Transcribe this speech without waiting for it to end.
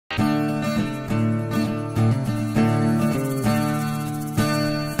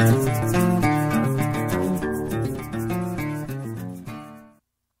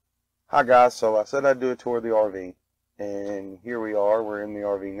Hi guys, so I said I'd do a tour of the RV, and here we are. We're in the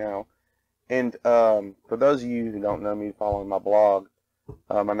RV now. And for those of you who don't know me following my blog,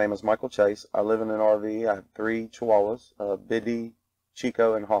 my name is Michael Chase. I live in an RV. I have 3 Chihuahuas, Biddy,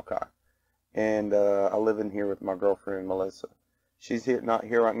 Chico, and Hawkeye. And I live in here with my girlfriend, Melissa. She's not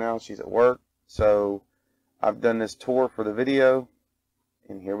here right now. She's at work. So I've done this tour for the video,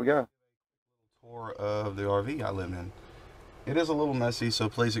 and here we go. Tour of the RV I live in. It is a little messy, so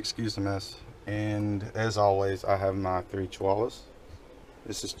please excuse the mess. And as always, I have my 3 Chihuahuas.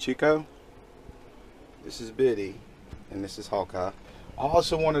 This is Chico, this is Biddy, and this is Hawkeye. I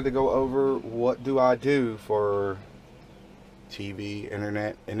also wanted to go over what do I do for TV,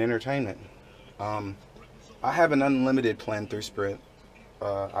 internet, and entertainment. I have an unlimited plan through Sprint.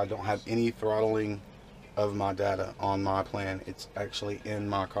 I don't have any throttling of my data on my plan. It's actually in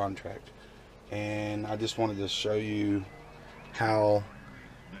my contract. And I just wanted to show you how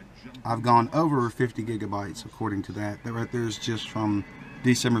I've gone over 50 gigabytes according to that. That right there is just from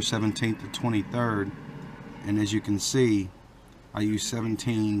December 17th to 23rd, and as you can see, I use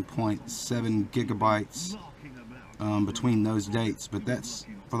 17.7 gigabytes between those dates, but that's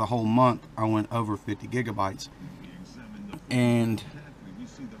for the whole month. I went over 50 gigabytes, and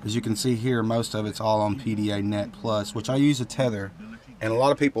as you can see here, most of it's all on PDA Net Plus, which I use a tether. And a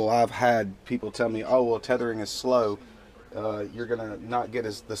lot of people, I've had people tell me, oh well, tethering is slow, you're gonna not get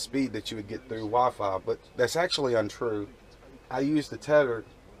the speed that you would get through Wi-Fi, but that's actually untrue. I use the tether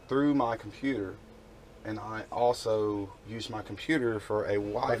through my computer, and I also use my computer for a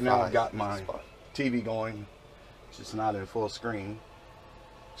Wi-Fi. Right now I've got my TV going, it's just not in full screen.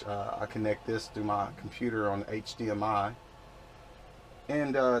 I connect this through my computer on HDMI,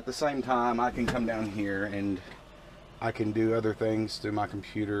 and at the same time I can come down here and I can do other things through my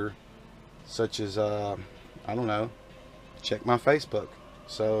computer, such as I don't know, check my Facebook.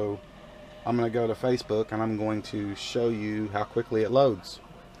 So I'm going to go to Facebook and I'm going to show you how quickly it loads.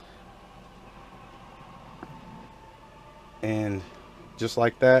 And just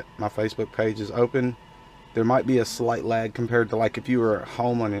like that, my Facebook page is open. There might be a slight lag compared to like if you were at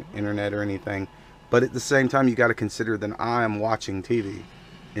home on the internet or anything, but at the same time you got to consider that I am watching TV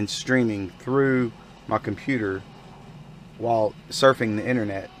and streaming through my computer while surfing the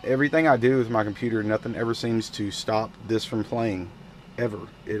internet. Everything I do with my computer, nothing ever seems to stop this from playing, ever.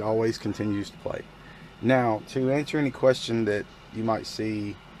 It always continues to play. Now, to answer any question that you might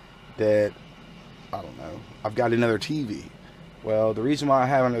see that, I don't know, I've got another TV. Well, the reason why I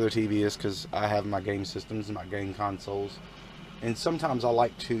have another TV is because I have my game systems and my game consoles, and sometimes I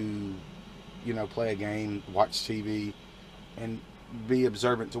like to, you know, play a game, watch TV, and be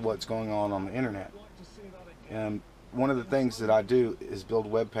observant to what's going on the internet. One of the things that I do is build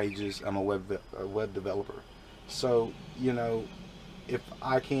web pages. I'm a web developer. So, you know, if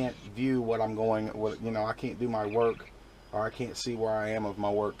I can't view what I'm you know, I can't do my work, or I can't see where I am of my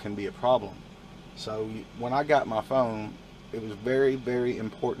work, can be a problem. So when I got my phone, it was very, very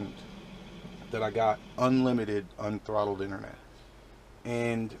important that I got unlimited, unthrottled internet.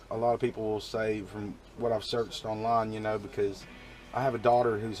 And a lot of people will say, from what I've searched online, you know, because I have a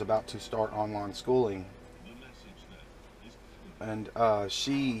daughter who's about to start online schooling, and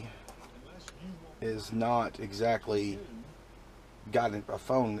she is not exactly got a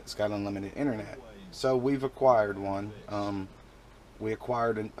phone that's got unlimited internet. So we've acquired one. We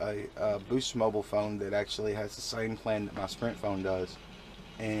acquired a Boost mobile phone that actually has the same plan that my Sprint phone does.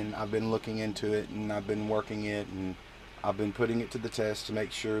 And I've been looking into it, and I've been working it, and I've been putting it to the test to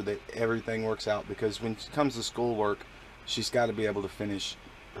make sure that everything works out, because when it comes to schoolwork, she's got to be able to finish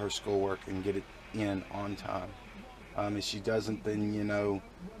her schoolwork and get it in on time. If she doesn't, then, you know,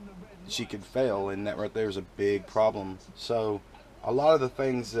 she could fail, and that right there is a big problem. So a lot of the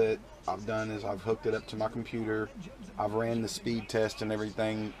things that I've done is I've hooked it up to my computer. I've ran the speed test and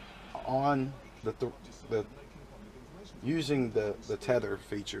everything on using the tether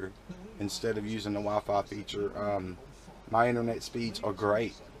feature instead of using the Wi-Fi feature. My internet speeds are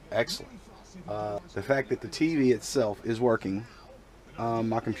great, excellent. The fact that the TV itself is working,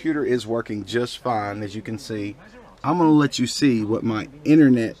 my computer is working just fine, as you can see. I'm going to let you see what my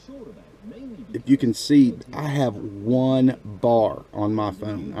internet, if you can see, I have 1 bar on my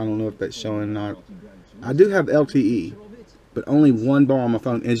phone. I don't know if that's showing or not. I do have LTE, but only 1 bar on my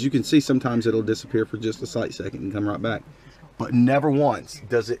phone. As you can see, sometimes it'll disappear for just a slight second and come right back. But never once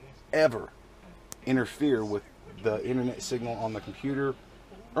does it ever interfere with the internet signal on the computer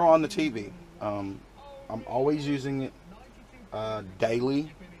or on the TV. I'm always using it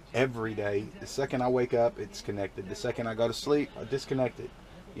daily. Every day. The second I wake up, it's connected. The second I go to sleep, I disconnect it.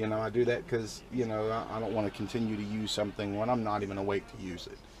 You know, I do that because, you know, I don't want to continue to use something when I'm not even awake to use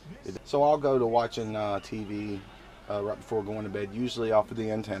it. So I'll go to watching TV right before going to bed, usually off of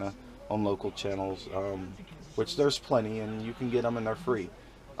the antenna on local channels, which there's plenty, and you can get them and they're free.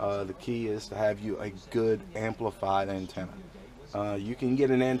 The key is to have you a good amplified antenna. You can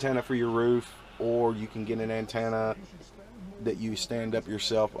get an antenna for your roof, or you can get an antenna that you stand up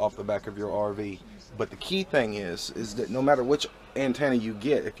yourself off the back of your RV. But the key thing is that no matter which antenna you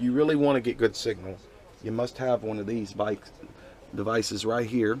get, if you really want to get good signal, you must have one of these devices right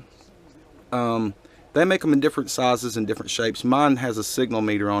here. They make them in different sizes and different shapes. Mine has a signal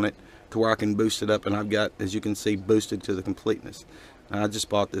meter on it to where I can boost it up, and I've got, as you can see, boosted to the completeness. I just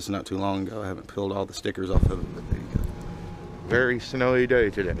bought this not too long ago. I haven't peeled all the stickers off of it, but there you go. Very snowy day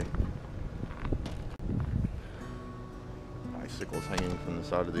today. Icicles hanging from the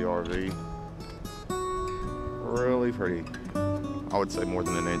side of the RV. Really pretty. I would say more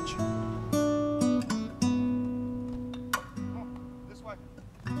than an inch. This way.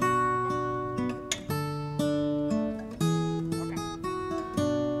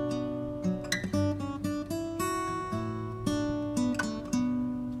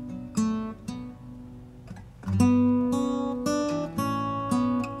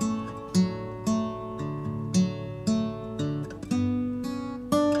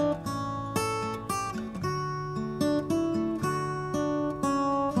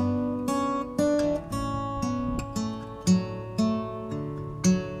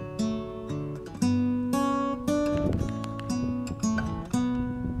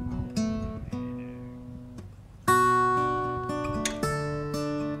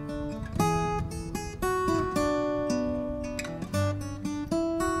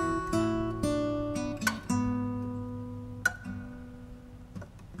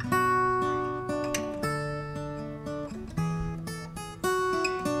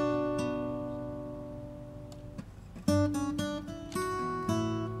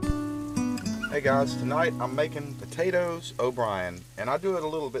 Hey guys, tonight I'm making potatoes O'Brien, and I do it a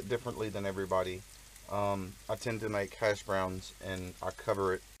little bit differently than everybody. I tend to make hash browns, and I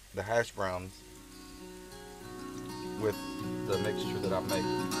cover the hash browns with the mixture that I make.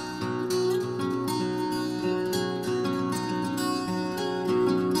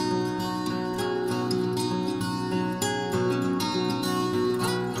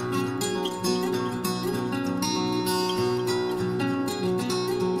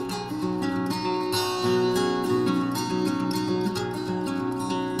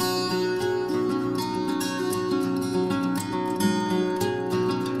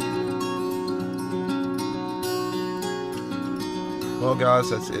 Well guys,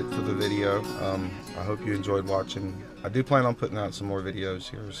 that's it for the video. I hope you enjoyed watching. I do plan on putting out some more videos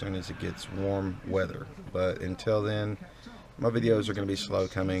here as soon as it gets warm weather, but until then my videos are going to be slow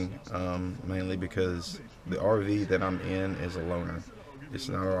coming, mainly because the RV that I'm in is a loaner. It's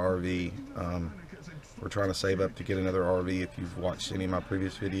not our RV. We're trying to save up to get another RV. If you've watched any of my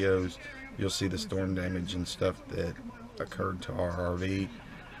previous videos, you'll see the storm damage and stuff that occurred to our RV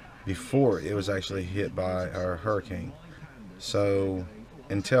before it was actually hit by our hurricane. So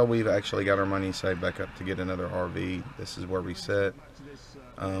until we've actually got our money saved back up to get another RV, this is where we sit.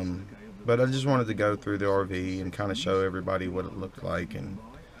 But I just wanted to go through the RV and kind of show everybody what it looked like and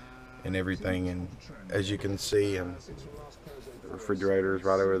everything. And as you can see, the refrigerator is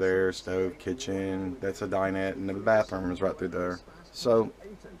right over there, stove, kitchen, that's a dinette, and the bathroom is right through there. So,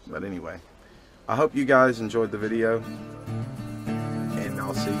 but anyway, I hope you guys enjoyed the video, and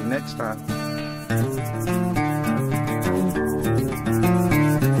I'll see you next time.